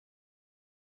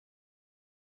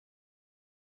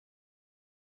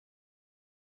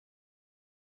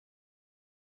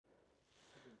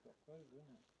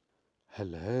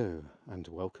Hello and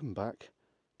welcome back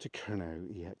to KERNOW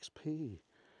EXP.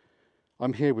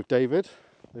 I'm here with David.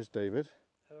 There's David.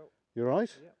 Hello. You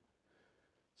alright? Yeah.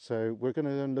 So we're going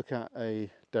to look at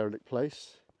a derelict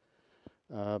place.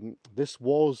 This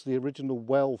was the original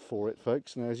well for it,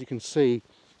 folks. Now, as you can see,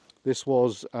 this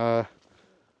was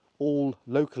all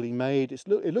locally made.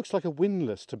 It looks like a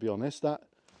windlass, to be honest. That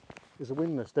is a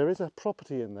windlass. There is a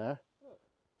property in there.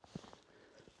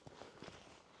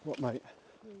 What, mate?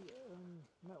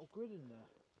 Metal grid in there.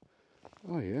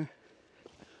 Oh yeah,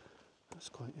 that's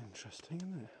quite interesting,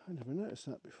 isn't it? I never noticed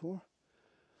that before.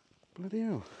 Bloody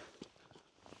hell.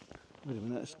 Wait a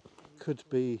minute, this could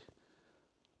be...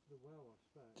 The well, I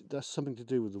suppose. That's something to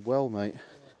do with the well, mate. I've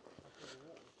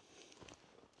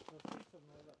seen something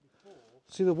like that before.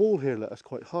 See the wall here, look, that's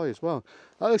quite high as well.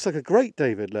 That looks like a grate,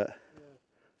 David, look. Yeah.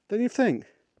 Don't you think?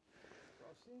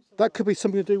 That could be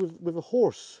something to do with a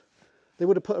horse. They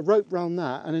would have put a rope round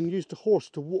that and then used a horse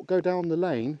to go down the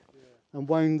lane and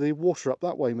wound the water up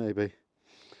that way, maybe.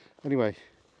 Anyway,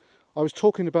 I was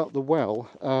talking about the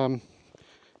well.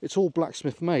 It's all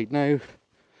blacksmith made. Now,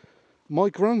 my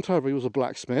grandfather was a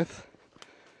blacksmith,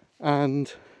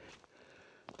 and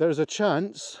there is a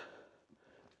chance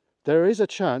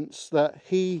that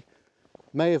he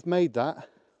may have made that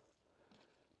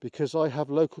because I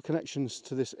have local connections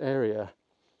to this area.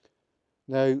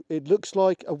 Now, it looks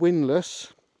like a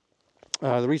windlass.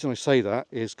 The reason I say that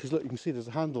is because, look, you can see there's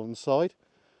a handle on the side.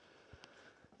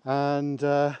 And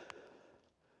they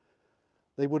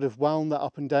would have wound that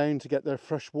up and down to get their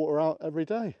fresh water out every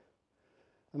day.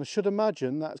 And I should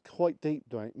imagine that's quite deep,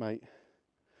 mate.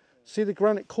 See the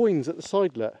granite coins at the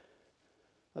side, look,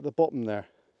 at the bottom there.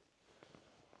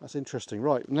 That's interesting.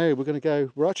 Right, now we're going to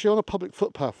go, we're actually on a public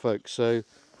footpath, folks, so...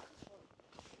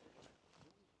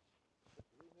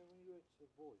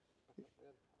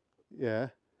 Yeah.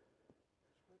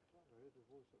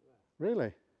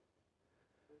 Really?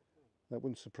 That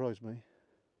wouldn't surprise me.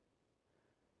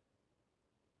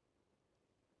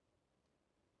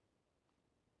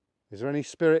 Is there any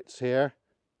spirits here?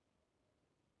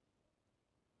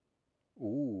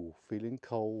 Ooh, feeling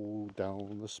cold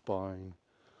down the spine.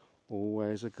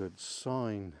 Always a good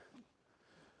sign.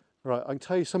 Right, I can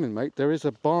tell you something, mate. There is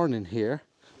a barn in here,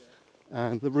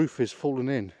 and the roof is fallen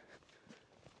in.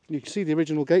 You can see the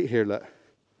original gate here, look.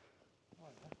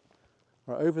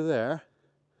 Right, over there,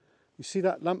 you see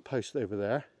that lamppost over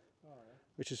there,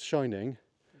 which is shining?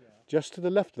 Just to the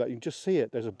left of that, you can just see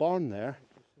it. There's a barn there,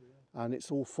 and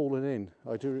it's all fallen in.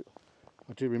 I do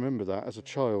remember that as a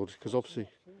child, because obviously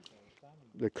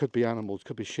there could be animals,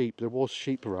 could be sheep. There was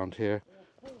sheep around here.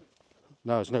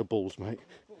 No, there's no bulls, mate.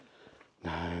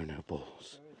 No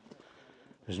bulls.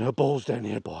 There's no balls down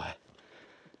here, boy.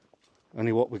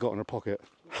 Only what we got in our pocket.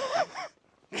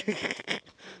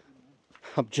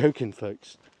 I'm joking,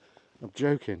 folks. I'm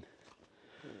joking.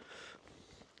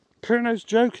 KERNOW's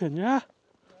joking, yeah?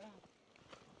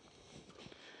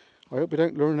 I hope we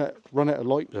don't run out of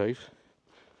light, Dave.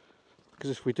 Because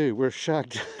if we do, we're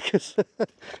shagged. Because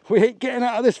we ain't getting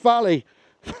out of this valley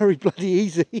very bloody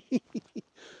easy.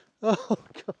 Oh,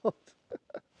 God.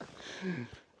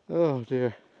 Oh,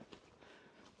 dear.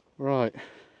 Right.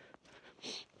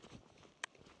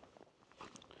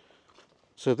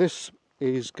 So this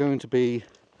is going to be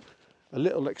a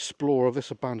little explore of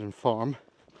this abandoned farm.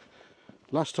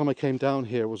 Last time I came down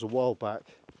here was a while back,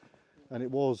 and it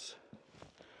was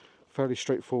fairly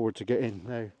straightforward to get in.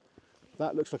 Now,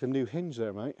 that looks like a new hinge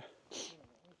there, mate.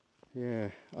 Yeah,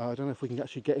 I don't know if we can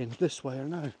actually get in this way or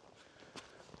no.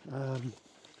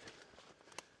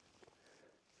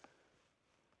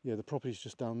 Yeah, the property's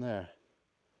just down there.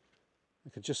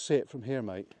 I can just see it from here,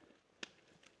 mate.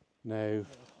 No,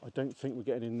 I don't think we're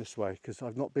getting in this way because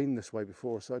I've not been this way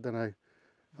before, so I don't know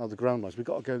how the ground lies. We've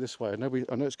got to go this way. I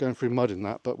know it's going through mud and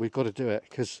that, but we've got to do it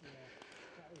because...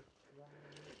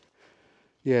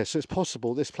 Yeah, so it's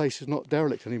possible this place is not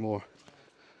derelict anymore.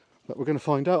 But we're going to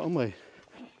find out, aren't we?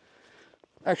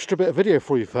 Extra bit of video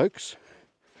for you folks.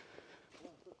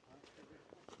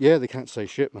 Yeah, they can't say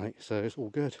shit, mate, so it's all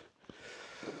good.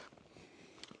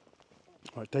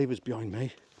 Right, David's behind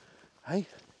me. Hey?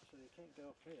 So you can't get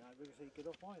off here because you get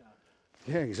off my land.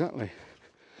 Yeah, exactly.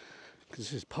 Because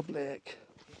this is public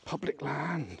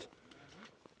land.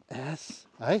 Yes.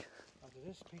 Hey? After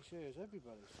this piece here is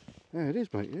everybody's. Yeah, it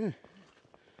is, mate, yeah.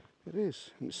 It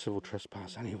is. And it's civil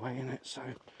trespass anyway, isn't it? So,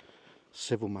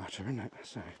 civil matter, isn't it?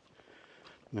 So,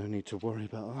 no need to worry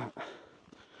about that.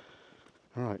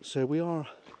 Alright, so we are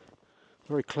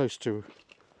very close to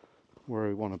where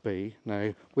we want to be.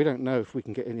 Now, we don't know if we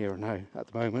can get in here or no at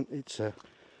the moment. It's a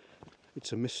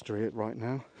mystery right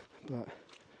now, but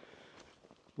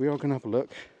we are going to have a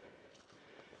look,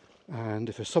 and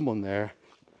if there's someone there,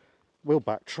 we'll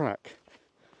backtrack.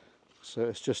 So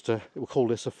it's just we'll call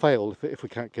this a fail if we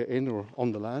can't get in or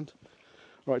on the land.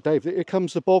 Right, Dave, here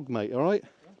comes the bog, mate, all right?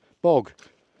 Yeah. Bog.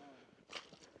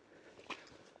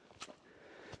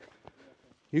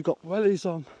 You got wellies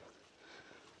on.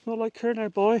 Not like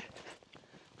Kernow, boy.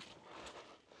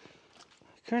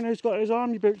 Kernow's got his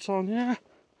army boots on, yeah?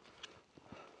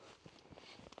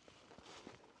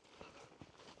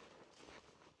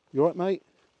 You alright, mate?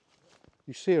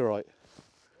 You see alright?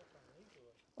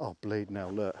 Oh, bleed now,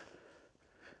 look.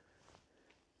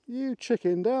 You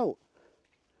chickened out.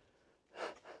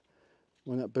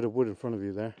 When that bit of wood in front of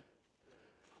you there.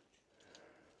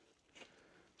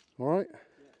 Alright?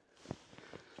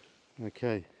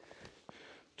 Okay.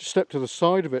 Just step to the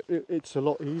side of it, it's a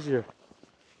lot easier.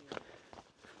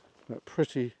 But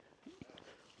pretty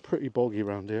boggy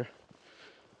around here.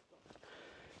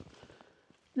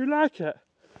 You like it?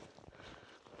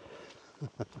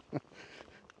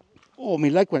 Oh, my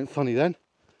leg went funny then.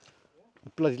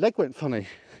 My bloody leg went funny.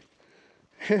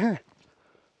 Yeah.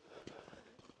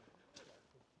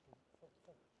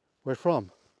 Where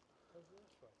from?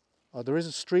 Oh, there is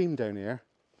a stream down here.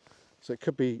 So it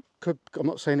could be, I'm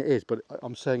not saying it is, but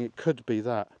I'm saying it could be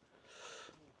that.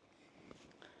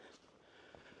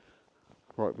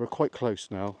 Right, we're quite close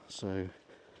now, so.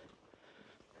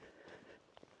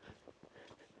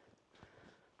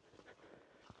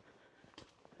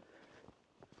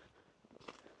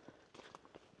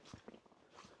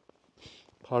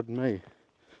 Pardon me,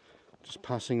 just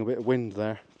passing a bit of wind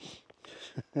there.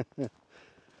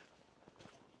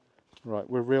 Right,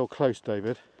 we're real close,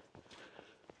 David.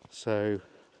 So,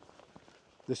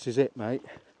 this is it, mate.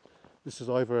 This is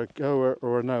either a goer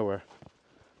or a knower.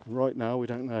 Right now, we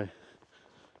don't know.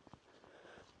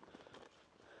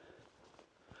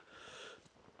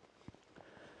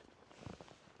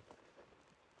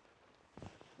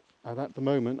 And at the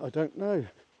moment, I don't know.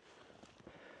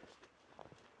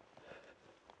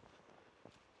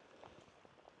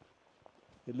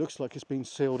 It looks like it's been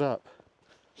sealed up.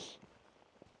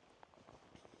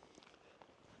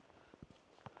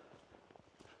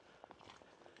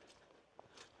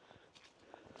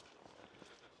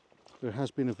 There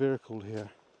has been a vehicle here.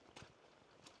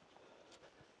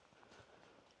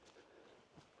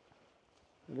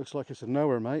 It looks like it's a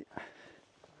knower, mate.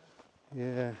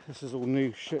 Yeah, this is all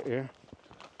new shit here.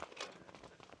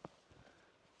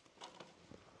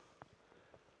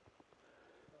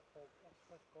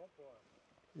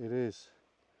 It is.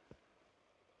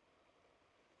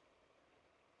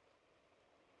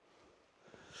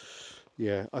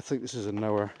 Yeah, I think this is a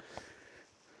knower.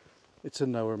 It's a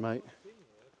knower, mate.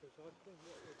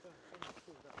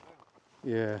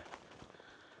 Yeah.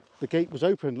 The gate was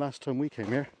open last time we came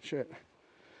here. Shit.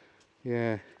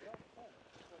 Yeah.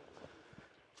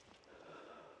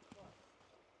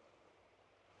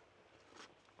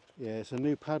 Yeah, it's a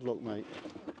new padlock, mate.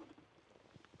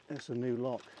 It's a new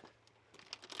lock.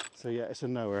 So yeah, it's a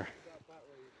knower.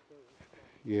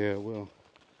 Yeah, well.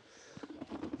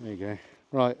 There you go.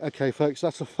 Right, okay folks,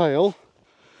 that's a fail.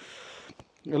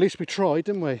 At least we tried,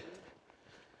 didn't we?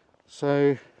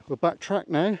 So we're backtrack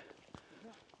now.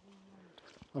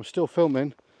 I'm still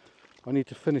filming. I need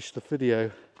to finish the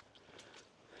video.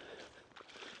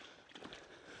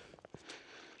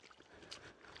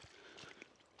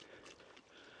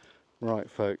 Right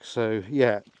folks, so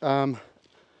yeah,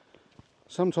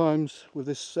 sometimes with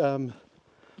this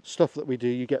stuff that we do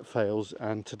you get fails,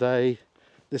 and today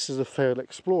this is a failed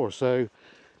explore. So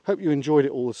hope you enjoyed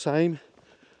it all the same.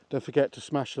 Don't forget to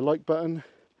smash the like button,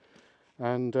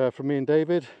 and from me and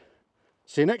David,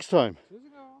 see you next time.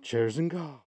 Cheers and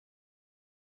go.